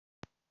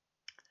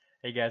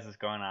Hey guys, what's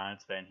going on?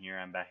 It's Ben here.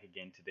 I'm back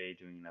again today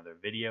doing another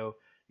video.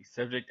 The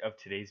subject of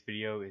today's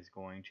video is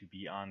going to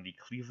be on the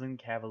Cleveland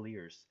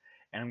Cavaliers,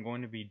 and I'm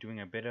going to be doing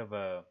a bit of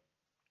a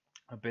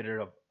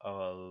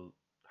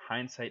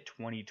hindsight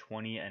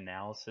 2020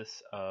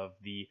 analysis of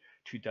the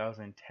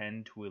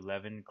 2010 to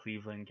 11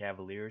 Cleveland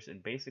Cavaliers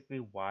and basically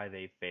why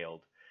they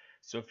failed.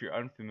 So if you're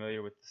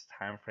unfamiliar with this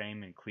time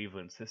frame in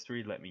Cleveland's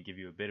history, let me give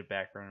you a bit of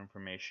background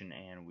information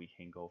and we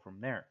can go from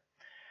there.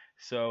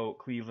 So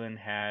Cleveland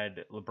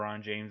had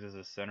LeBron James as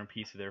a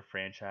centerpiece of their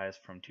franchise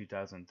from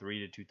 2003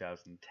 to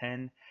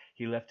 2010.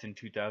 He left in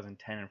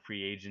 2010 in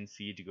free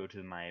agency to go to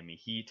the Miami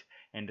Heat,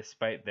 and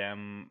despite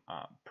them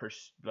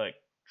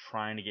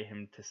trying to get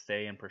him to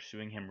stay and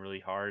pursuing him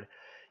really hard,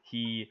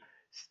 he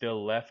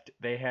still left.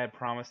 They had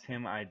promised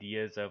him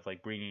ideas of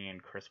like bringing in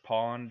Chris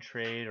Paul on a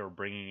trade or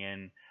bringing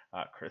in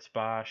Chris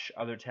Bosh.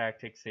 Other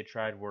tactics they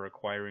tried were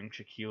acquiring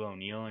Shaquille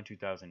O'Neal in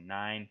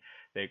 2009.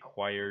 They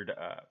acquired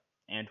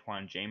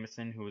Antawn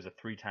Jamison, who was a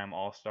three-time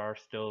All-Star,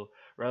 still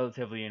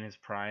relatively in his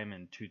prime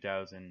in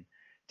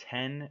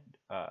 2010,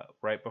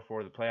 right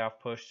before the playoff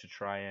push to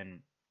try and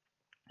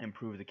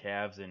improve the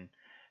Cavs and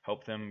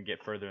help them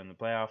get further in the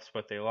playoffs.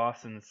 But they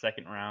lost in the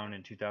second round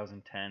in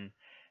 2010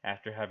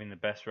 after having the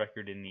best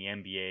record in the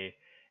NBA.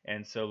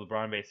 And so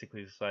LeBron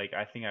basically was like,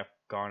 I think I've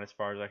gone as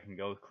far as I can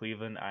go with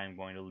Cleveland. I'm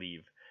going to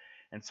leave.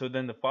 And so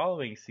then the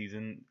following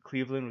season,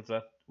 Cleveland was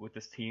left with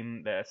this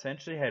team that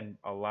essentially had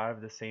a lot of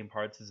the same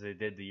parts as they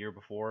did the year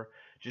before,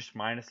 just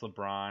minus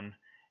LeBron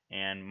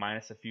and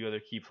minus a few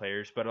other key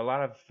players, but a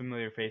lot of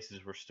familiar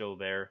faces were still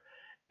there,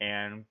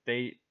 and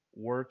they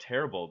were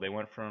terrible. They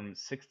went from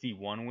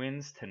 61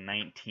 wins to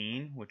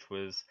 19, which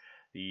was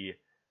the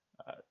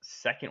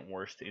second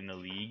worst in the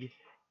league,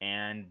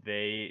 and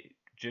they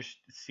just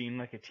seemed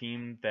like a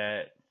team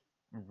that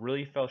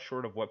really fell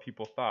short of what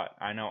people thought.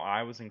 I know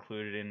I was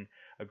included in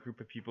a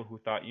group of people who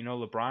thought,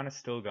 LeBron is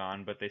still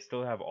gone, but they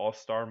still have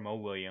all-star Mo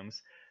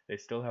Williams. They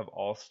still have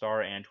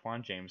all-star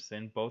Antawn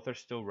Jamison. Both are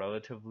still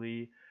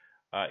relatively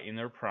in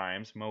their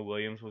primes. Mo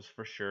Williams was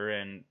for sure,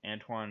 and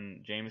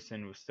Antawn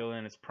Jamison was still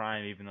in his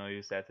prime, even though he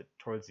was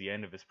towards the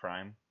end of his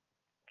prime.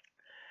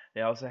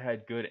 They also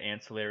had good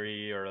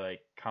ancillary or like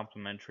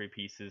complementary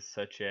pieces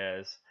such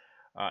as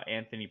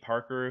Anthony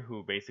Parker,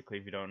 who basically,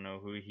 if you don't know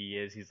who he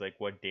is, he's like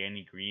what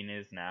Danny Green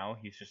is now.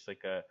 He's just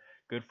like a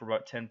good for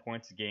about 10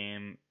 points a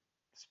game,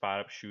 spot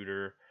up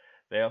shooter.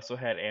 They also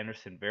had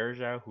Anderson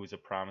Varejao, who's a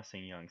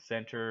promising young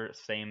center.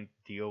 Same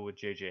deal with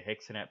J.J.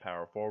 Hickson at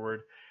power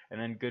forward.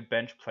 And then good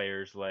bench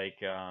players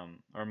like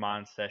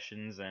Armand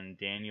Sessions and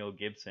Daniel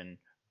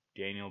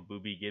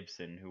Booby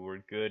Gibson, who were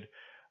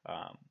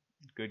um,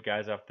 good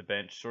guys off the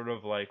bench, sort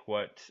of like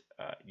what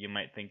you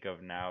might think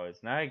of now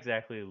as not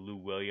exactly Lou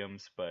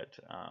Williams, but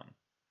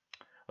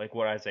like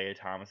what Isaiah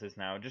Thomas is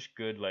now, just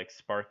good like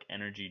spark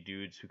energy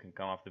dudes who can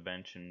come off the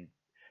bench and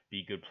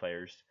be good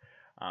players.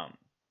 Um,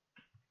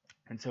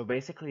 and so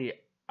basically,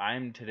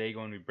 I'm today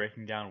going to be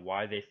breaking down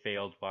why they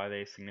failed, why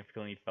they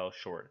significantly fell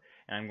short,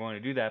 and I'm going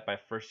to do that by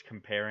first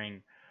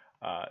comparing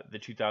the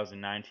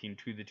 2019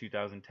 to the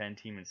 2010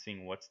 team and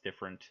seeing what's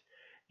different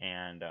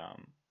and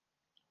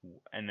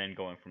then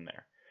going from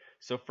there.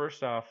 So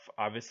first off,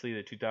 obviously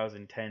the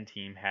 2010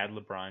 team had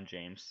LeBron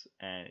James,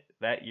 and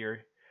that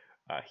year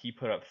he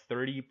put up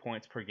 30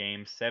 points per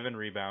game, 7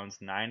 rebounds,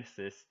 9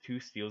 assists, 2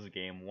 steals a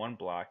game, 1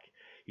 block.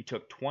 He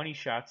took 20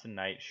 shots a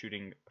night,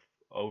 shooting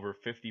over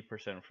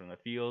 50% from the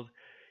field.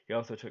 He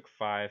also took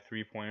 5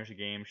 3-pointers a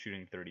game,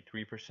 shooting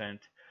 33%.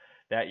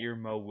 That year,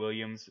 Mo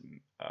Williams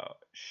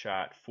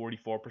shot 44%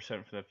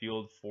 from the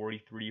field,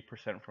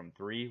 43% from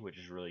 3, which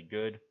is really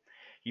good.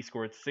 He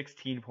scored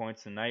 16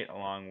 points a night,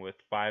 along with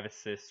 5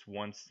 assists,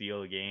 1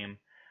 steal a game.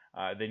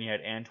 Then you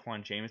had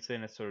Antawn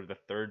Jamison as sort of the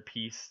third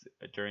piece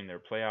during their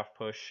playoff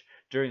push.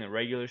 During the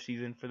regular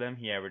season for them,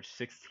 he averaged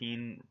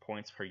 16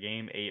 points per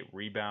game, 8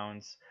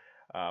 rebounds,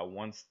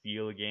 1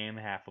 steal a game,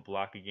 half a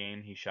block a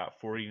game. He shot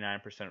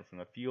 49% from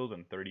the field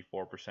and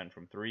 34%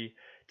 from 3,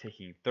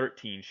 taking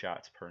 13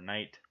 shots per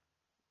night.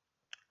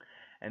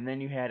 And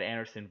then you had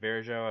Anderson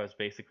Varejao as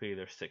basically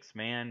their sixth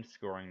man,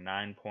 scoring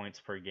 9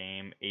 points per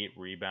game, 8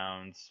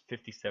 rebounds,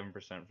 57%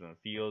 from the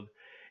field.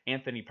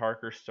 Anthony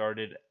Parker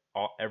started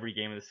every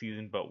game of the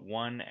season but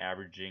one,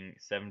 averaging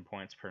 7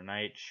 points per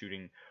night,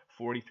 shooting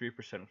 43%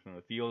 from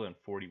the field and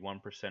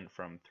 41%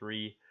 from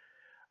 3.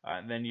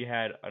 Then you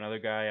had another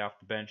guy off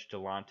the bench,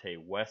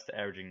 Delonte West,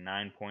 averaging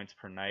 9 points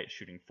per night,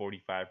 shooting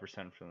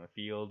 45% from the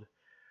field.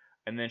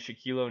 And then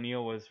Shaquille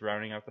O'Neal was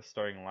rounding out the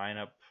starting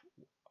lineup.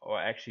 Well,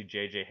 actually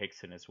J.J.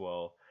 Hickson as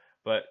well.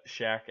 But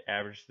Shaq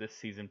averaged this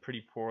season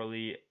pretty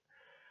poorly.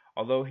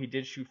 Although he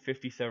did shoot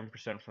 57%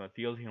 from the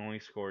field, he only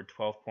scored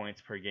 12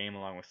 points per game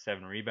along with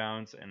 7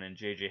 rebounds. And then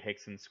J.J.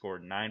 Hickson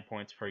scored 9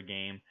 points per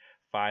game,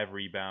 5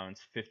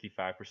 rebounds,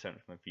 55% from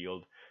the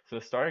field. So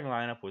the starting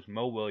lineup was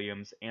Mo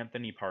Williams,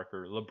 Anthony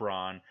Parker,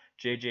 LeBron,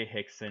 J.J.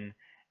 Hickson,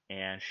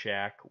 and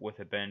Shaq,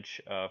 with a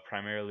bench of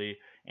primarily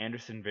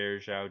Anderson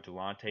Varejao,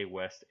 Delonte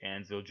West,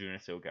 and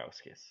Zydrunas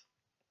Ilgauskas.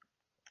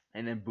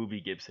 And then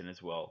Booby Gibson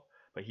as well,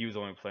 but he was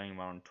only playing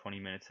around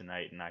 20 minutes a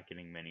night and not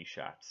getting many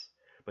shots.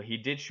 but he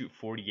did shoot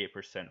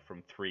 48%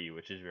 from 3,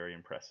 which is very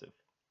impressive.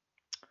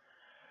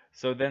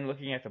 So then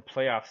looking at the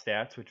playoff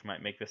stats, which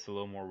might make this a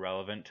little more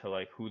relevant to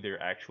like who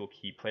their actual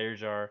key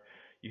players are,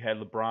 you had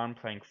LeBron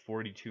playing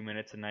 42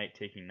 minutes a night,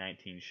 taking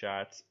 19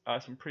 shots.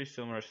 Some pretty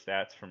similar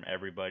stats from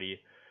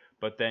everybody,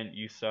 but then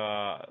you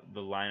saw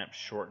the lineup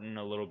shorten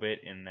a little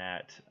bit in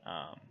that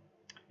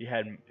you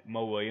had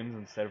Mo Williams,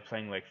 instead of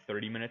playing like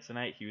 30 minutes a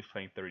night, he was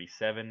playing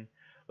 37.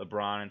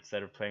 LeBron,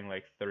 instead of playing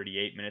like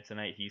 38 minutes a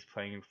night, he's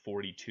playing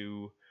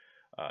 42.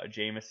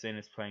 Jamison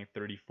is playing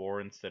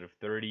 34 instead of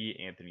 30.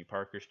 Anthony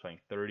Parker's playing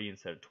 30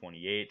 instead of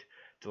 28.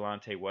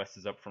 Delonte West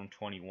is up from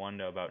 21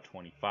 to about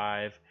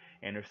 25.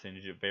 Anderson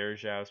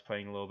Varejao is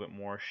playing a little bit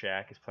more.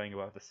 Shaq is playing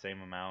about the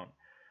same amount.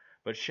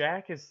 But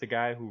Shaq is the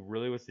guy who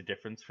really was the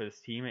difference for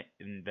this team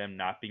in them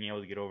not being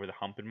able to get over the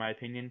hump, in my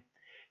opinion.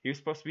 He was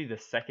supposed to be the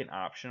second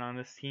option on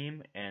this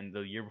team, and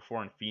the year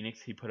before in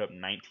Phoenix he put up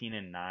 19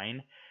 and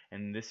 9,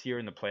 and this year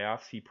in the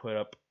playoffs he put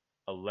up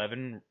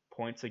 11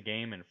 points a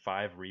game and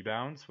 5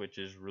 rebounds, which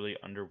is really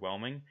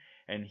underwhelming,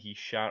 and he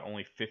shot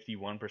only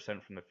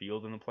 51% from the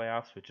field in the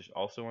playoffs, which is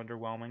also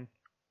underwhelming.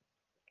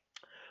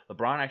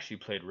 LeBron actually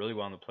played really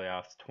well in the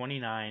playoffs,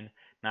 29,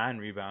 9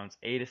 rebounds,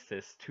 8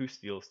 assists, 2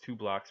 steals, 2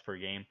 blocks per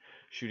game,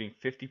 shooting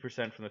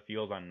 50% from the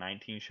field on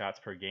 19 shots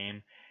per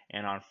game,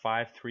 and on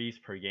 5 threes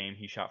per game,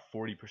 he shot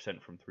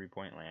 40% from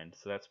three-point land,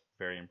 so that's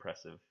very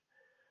impressive.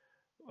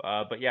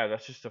 But yeah,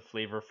 that's just a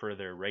flavor for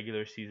their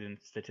regular season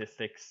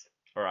statistics,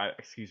 or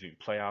excuse me,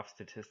 playoff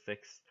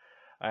statistics.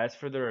 As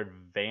for their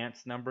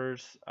advanced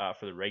numbers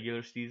for the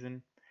regular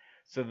season,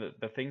 so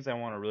the things I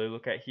want to really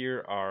look at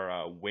here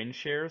are win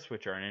shares,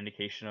 which are an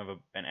indication of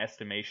an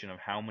estimation of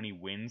how many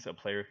wins a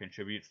player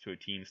contributes to a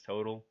team's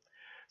total.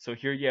 So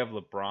here you have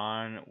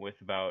LeBron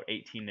with about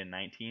 18 to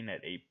 19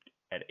 at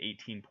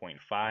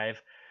 18.5.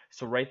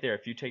 So right there,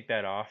 if you take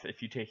that off,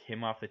 if you take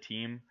him off the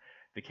team,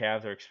 the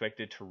Cavs are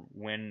expected to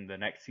win the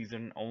next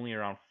season only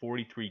around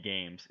 43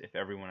 games if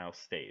everyone else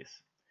stays.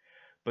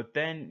 But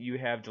then you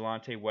have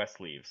Delonte West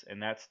leaves,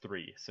 and that's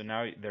 3. So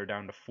now they're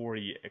down to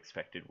 40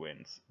 expected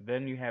wins.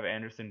 Then you have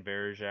Anderson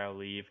Varejao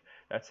leave.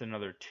 That's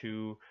another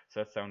 2, so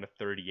that's down to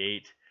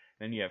 38.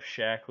 Then you have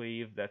Shaq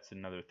leave. That's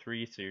another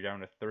 3, so you're down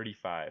to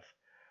 35.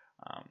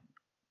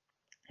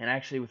 And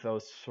actually with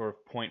those sort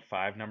of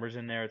 0.5 numbers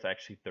in there, it's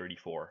actually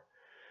 34.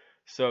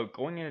 So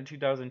going into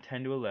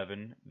 2010 to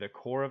 11, the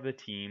core of the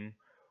team,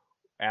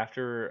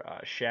 after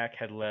Shaq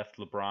had left,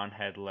 LeBron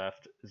had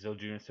left,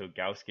 Zydrunas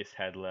Ilgauskas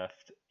had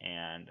left,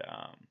 and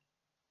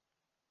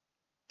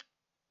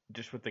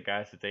just with the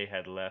guys that they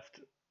had left,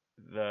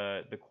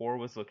 the core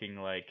was looking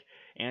like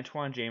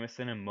Antawn,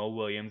 Jamison, and Mo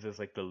Williams as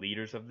like the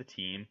leaders of the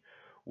team,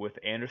 with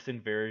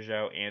Anderson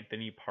Varejao,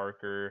 Anthony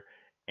Parker,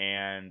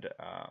 and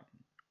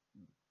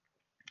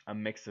a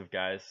mix of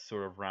guys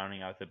sort of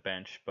rounding out the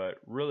bench, but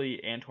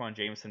really Antawn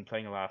Jamison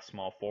playing a lot of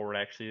small forward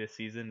actually this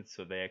season,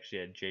 so they actually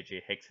had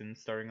J.J. Hickson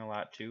starting a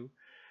lot too.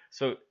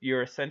 So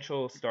your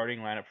essential starting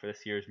lineup for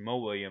this year is Mo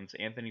Williams,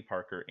 Anthony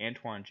Parker,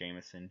 Antawn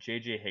Jamison,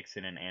 J.J.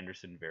 Hickson, and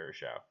Anderson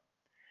Varejao.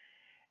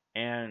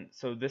 And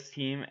so this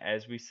team,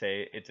 as we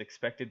say, it's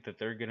expected that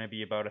they're going to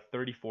be about a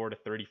 34 to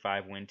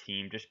 35 win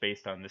team just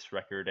based on this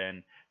record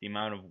and the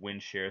amount of win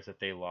shares that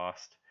they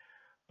lost.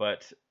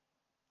 But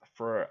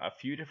for a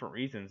few different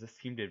reasons, this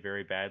team did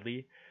very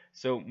badly.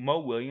 So Mo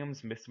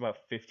Williams missed about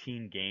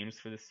 15 games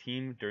for this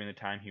team during the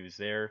time he was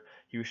there.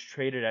 He was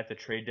traded at the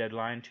trade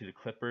deadline to the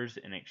Clippers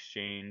in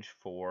exchange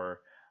for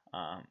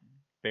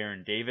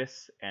Baron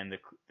Davis, and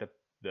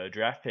the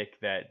draft pick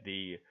that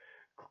the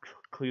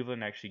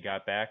Cleveland actually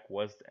got back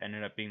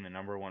ended up being the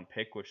number 1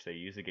 pick, which they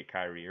used to get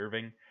Kyrie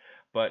Irving.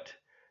 But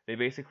they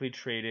basically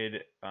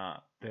traded,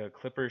 the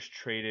Clippers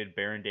traded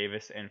Baron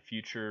Davis and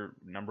future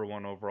number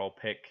 1 overall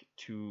pick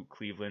to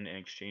Cleveland in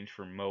exchange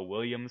for Mo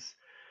Williams.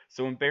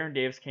 So when Baron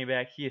Davis came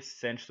back, he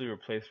essentially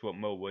replaced what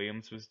Mo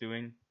Williams was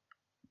doing.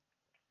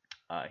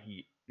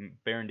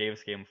 Baron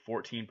Davis gave him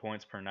 14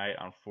 points per night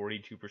on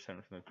 42%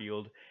 from the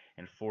field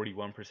and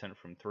 41%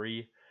 from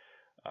 3,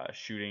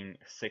 shooting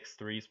 6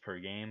 threes per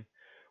game.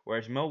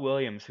 Whereas Mo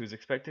Williams, who's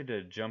expected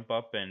to jump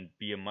up and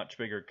be a much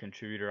bigger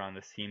contributor on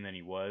this team than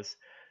he was,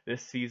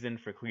 this season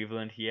for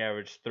Cleveland, he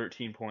averaged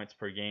 13 points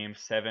per game,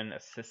 7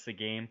 assists a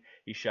game.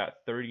 He shot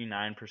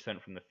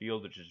 39% from the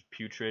field, which is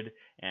putrid,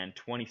 and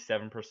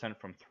 27%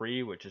 from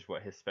 3, which is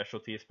what his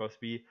specialty is supposed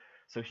to be.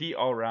 So he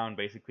all around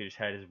basically just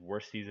had his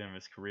worst season of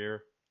his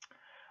career.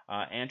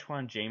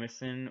 Antawn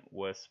Jamison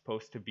was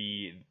supposed to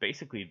be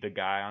basically the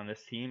guy on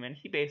this team, and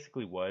he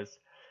basically was.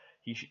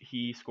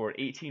 He scored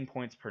 18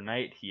 points per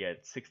night. He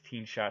had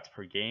 16 shots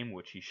per game,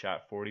 which he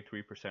shot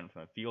 43%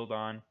 from the field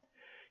on.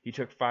 He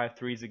took 5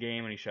 threes a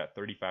game, and he shot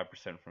 35%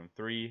 from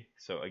 3.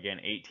 So again,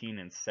 18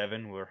 and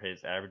 7 were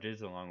his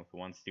averages, along with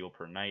 1 steal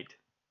per night.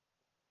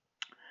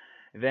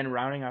 Then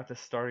rounding out the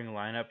starting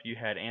lineup, you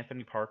had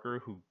Anthony Parker,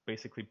 who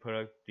basically put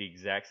up the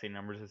exact same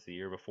numbers as the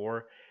year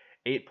before.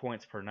 8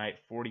 points per night,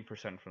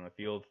 40% from the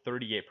field,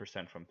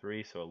 38% from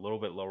 3, so a little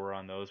bit lower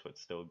on those, but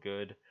still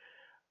good.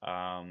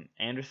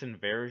 Anderson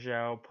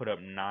Varejao put up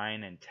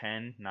 9 and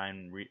 10,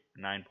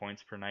 9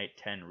 points per night,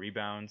 10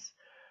 rebounds,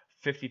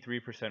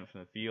 53%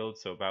 from the field,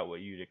 so about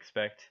what you'd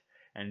expect.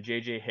 And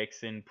J.J.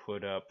 Hickson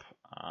put up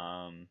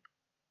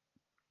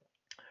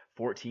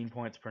 14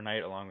 points per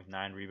night along with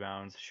 9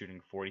 rebounds,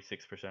 shooting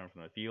 46%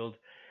 from the field.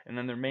 And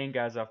then their main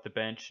guys off the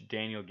bench,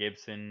 Daniel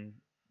Gibson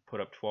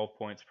put up 12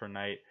 points per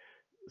night,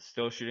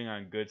 still shooting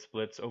on good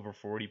splits, over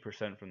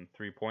 40% from the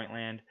three-point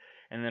land.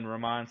 And then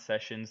Ramon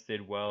Sessions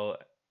did well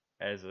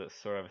as a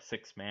sort of a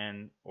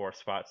six-man or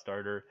spot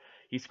starter.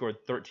 He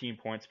scored 13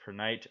 points per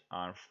night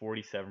on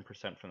 47%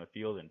 from the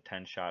field and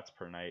 10 shots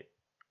per night.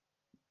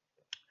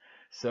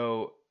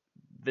 So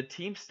the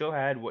team still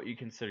had what you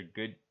consider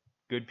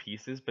good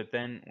pieces, but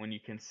then when you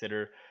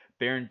consider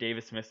Baron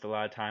Davis missed a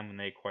lot of time when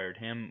they acquired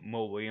him,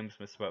 Mo Williams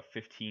missed about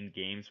 15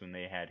 games when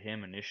they had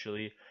him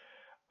initially.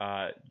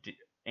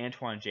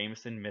 Antawn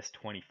Jamison missed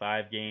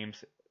 25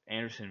 games.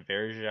 Anderson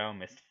Varejao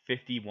missed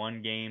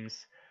 51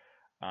 games.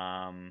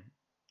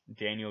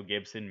 Daniel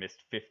Gibson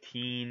missed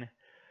 15.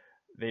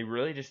 They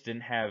really just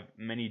didn't have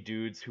many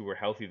dudes who were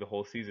healthy the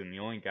whole season. The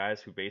only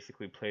guys who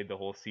basically played the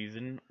whole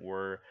season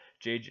were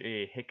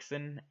J.J.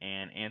 Hickson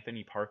and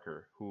Anthony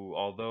Parker, who,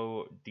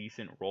 although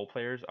decent role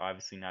players,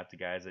 obviously not the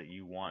guys that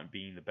you want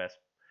being the best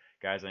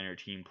guys on your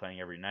team playing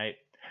every night.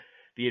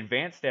 The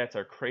advanced stats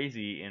are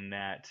crazy in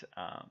that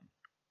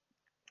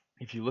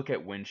if you look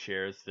at win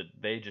shares, that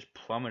they just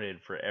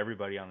plummeted for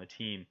everybody on the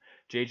team.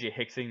 J.J.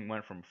 Hickson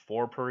went from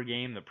 4 per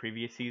game the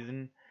previous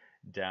season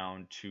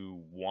down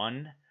to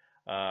 1.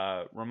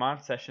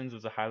 Ramon Sessions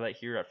was a highlight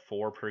here at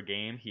 4 per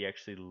game. He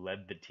actually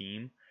led the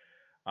team.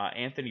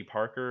 Anthony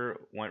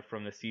Parker went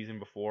from the season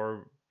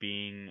before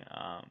being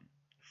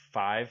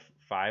 5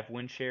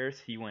 win shares.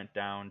 He went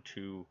down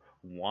to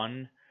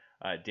 1.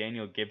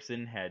 Daniel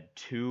Gibson had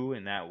 2,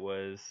 and that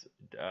was,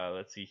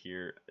 let's see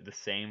here, the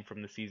same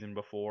from the season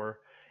before.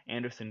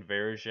 Anderson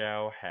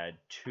Varejao had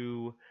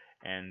 2,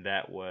 and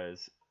that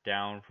was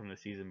down from the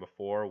season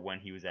before when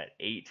he was at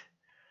 8.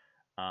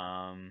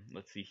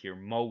 Let's see here,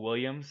 Mo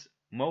Williams.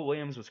 Mo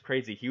Williams was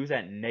crazy. He was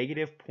at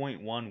negative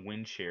 0.1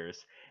 win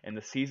shares, and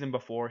the season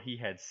before he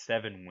had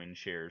 7 win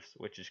shares,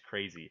 which is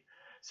crazy.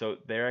 So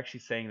they're actually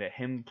saying that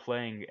him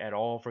playing at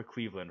all for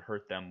Cleveland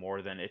hurt them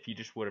more than if he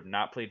just would have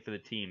not played for the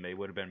team, they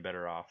would have been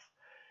better off.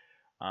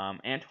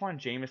 Antawn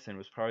Jamison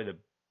was probably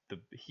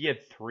he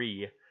had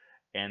 3,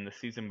 and the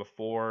season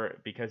before,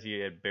 because he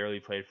had barely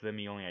played for them,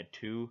 he only had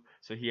 2.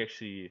 So he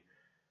actually,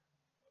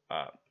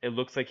 it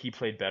looks like he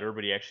played better,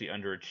 but he actually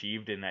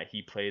underachieved in that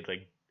he played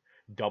like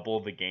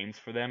double the games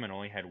for them and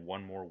only had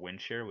 1 more win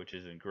share, which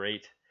isn't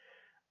great.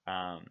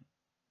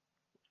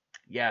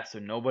 Yeah, so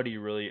nobody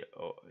really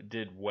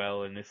did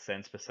well in this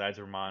sense besides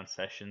Ramon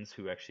Sessions,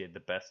 who actually had the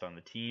best on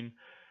the team.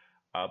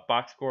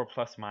 Box score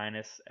plus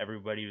minus,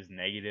 everybody was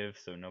negative,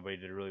 so nobody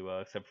did really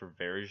well except for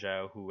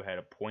Varejao, who had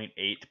a 0.8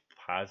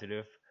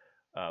 positive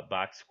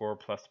box score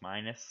plus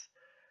minus,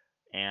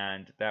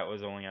 and that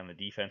was only on the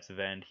defensive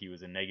end. He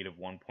was a negative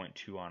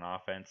 1.2 on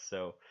offense,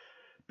 so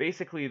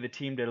basically the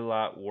team did a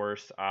lot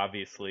worse,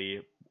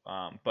 obviously,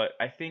 but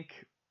I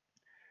think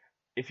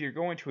if you're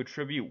going to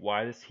attribute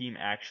why this team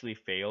actually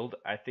failed,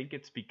 I think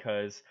it's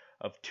because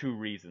of 2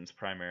 reasons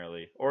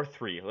primarily, or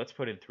 3. Let's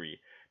put in 3.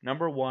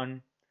 Number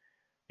 1,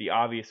 the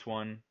obvious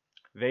one,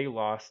 they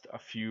lost a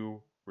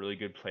few really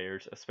good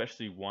players,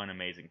 especially one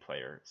amazing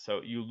player. So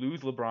you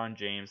lose LeBron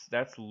James,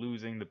 that's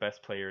losing the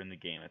best player in the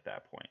game at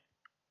that point.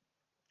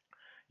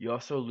 You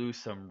also lose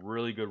some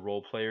really good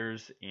role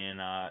players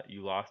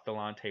you lost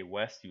Delonte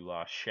West, you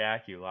lost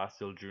Shaq, you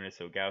lost Iljunas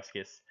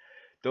Ilgauskas.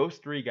 Those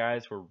 3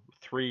 guys were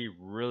 3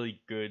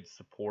 really good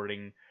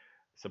supporting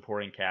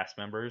cast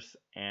members,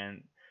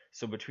 and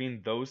so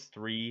between those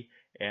 3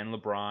 and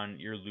LeBron,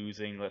 you're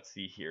losing, let's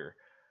see here,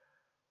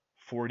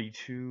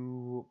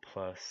 42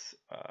 plus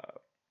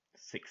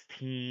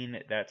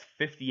 16, that's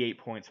 58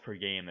 points per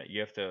game that you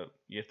have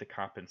to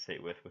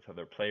compensate with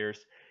other players.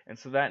 And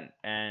so that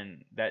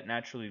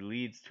naturally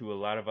leads to a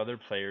lot of other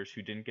players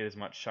who didn't get as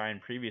much shine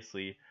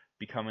previously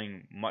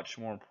becoming much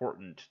more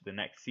important the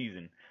next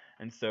season.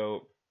 And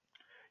so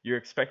you're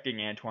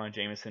expecting Antawn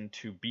Jamison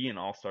to be an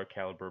all-star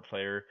caliber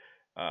player.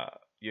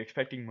 You're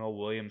expecting Mo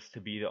Williams to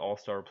be the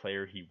all-star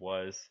player he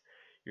was.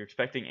 You're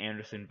expecting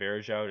Anderson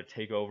Varejao to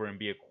take over and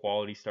be a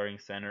quality starting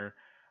center.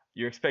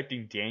 You're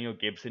expecting Daniel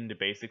Gibson to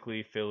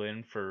basically fill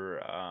in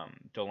for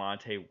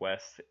Delonte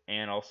West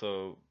and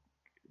also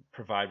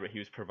provide what he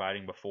was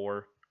providing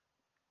before.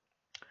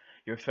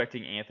 You're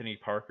expecting Anthony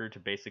Parker to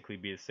basically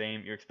be the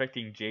same. You're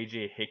expecting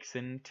J.J.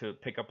 Hickson to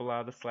pick up a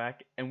lot of the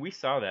slack, and we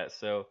saw that.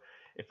 So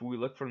if we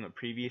look from the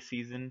previous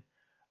season,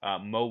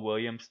 Mo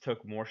Williams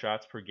took more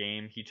shots per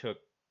game. He took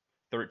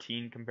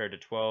 13 compared to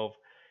 12.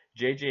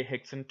 J.J.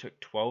 Hickson took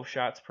 12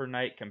 shots per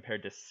night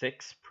compared to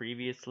 6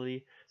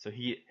 previously, so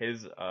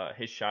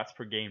his shots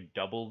per game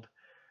doubled.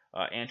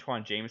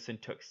 Antawn Jamison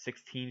took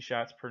 16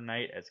 shots per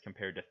night as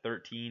compared to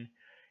 13.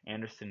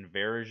 Anderson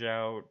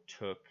Varejao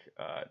took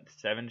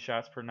 7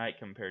 shots per night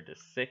compared to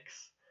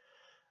 6.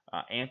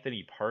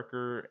 Anthony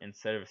Parker,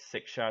 instead of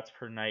 6 shots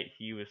per night,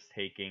 he was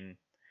taking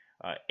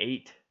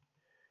 8.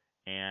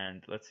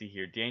 And let's see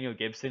here, Daniel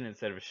Gibson,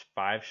 instead of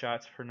 5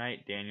 shots per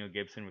night, Daniel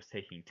Gibson was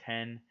taking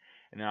 10.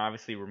 And then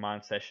obviously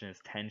Ramon Sessions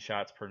is 10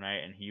 shots per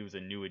night, and he was a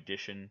new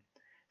addition,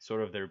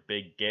 sort of their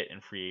big get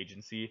in free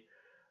agency.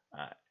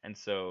 And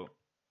so,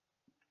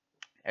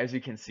 as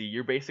you can see,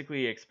 you're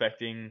basically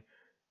expecting,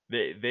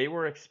 they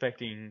were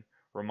expecting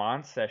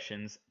Ramon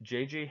Sessions,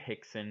 J.J.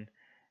 Hickson,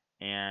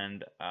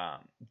 and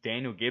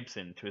Daniel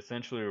Gibson to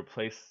essentially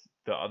replace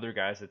the other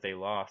guys that they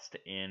lost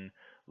in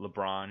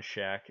LeBron,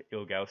 Shaq,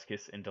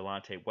 Ilgauskas, and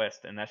Delonte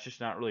West, and that's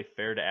just not really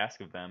fair to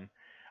ask of them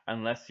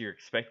unless you're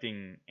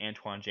expecting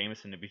Antawn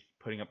Jamison to be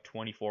putting up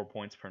 24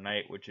 points per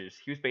night, which is,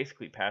 he was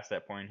basically past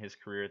that point in his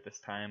career at this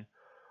time,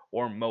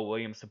 or Mo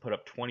Williams to put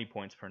up 20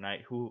 points per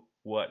night,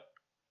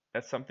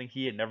 that's something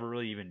he had never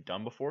really even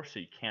done before, so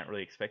you can't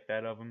really expect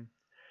that of him.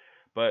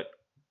 But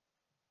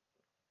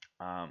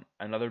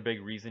another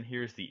big reason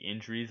here is the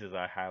injuries, as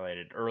I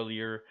highlighted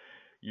earlier.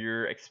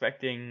 You're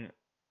expecting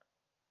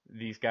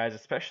these guys,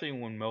 especially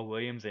when Mo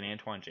Williams and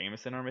Antawn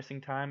Jamison are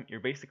missing time, you're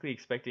basically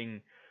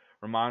expecting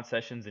Ramon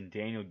Sessions and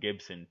Daniel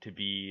Gibson to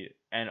be,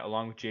 and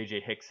along with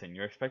J.J. Hickson,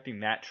 you're expecting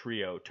that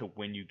trio to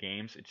win you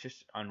games. It's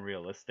just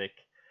unrealistic.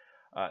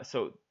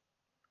 So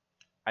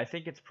I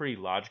think it's pretty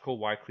logical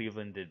why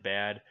Cleveland did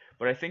bad,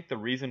 but I think the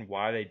reason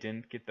why they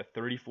didn't get the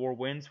 34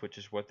 wins, which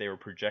is what they were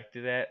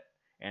projected at,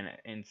 and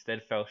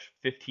instead fell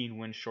 15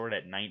 wins short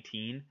at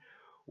 19,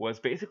 was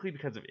basically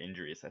because of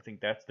injuries. I think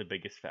that's the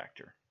biggest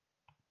factor.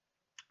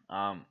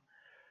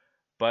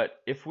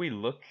 But if we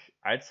look,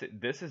 I'd say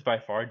this is by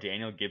far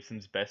Daniel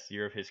Gibson's best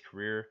year of his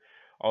career.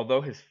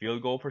 Although his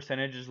field goal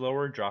percentage is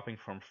lower, dropping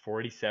from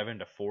 47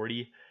 to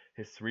 40,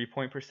 his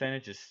 3-point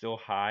percentage is still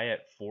high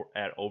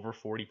at over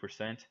 40%.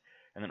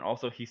 And then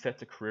also he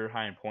sets a career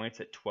high in points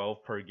at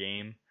 12 per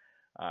game.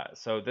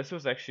 So this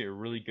was actually a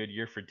really good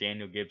year for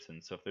Daniel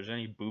Gibson. So if there's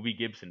any Boobie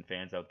Gibson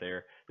fans out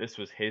there, this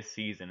was his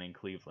season in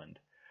Cleveland.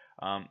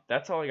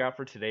 That's all I got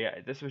for today.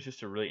 This was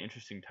just a really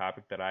interesting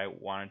topic that I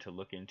wanted to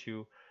look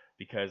into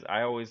because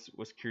I always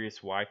was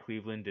curious why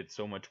Cleveland did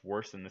so much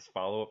worse in this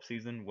follow-up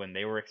season when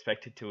they were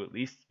expected to at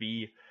least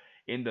be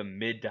in the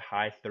mid to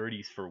high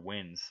 30s for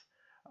wins.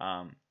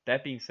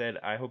 That being said,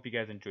 I hope you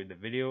guys enjoyed the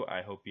video.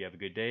 I hope you have a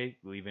good day.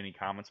 Leave any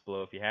comments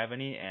below if you have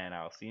any, and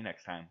I'll see you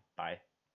next time. Bye.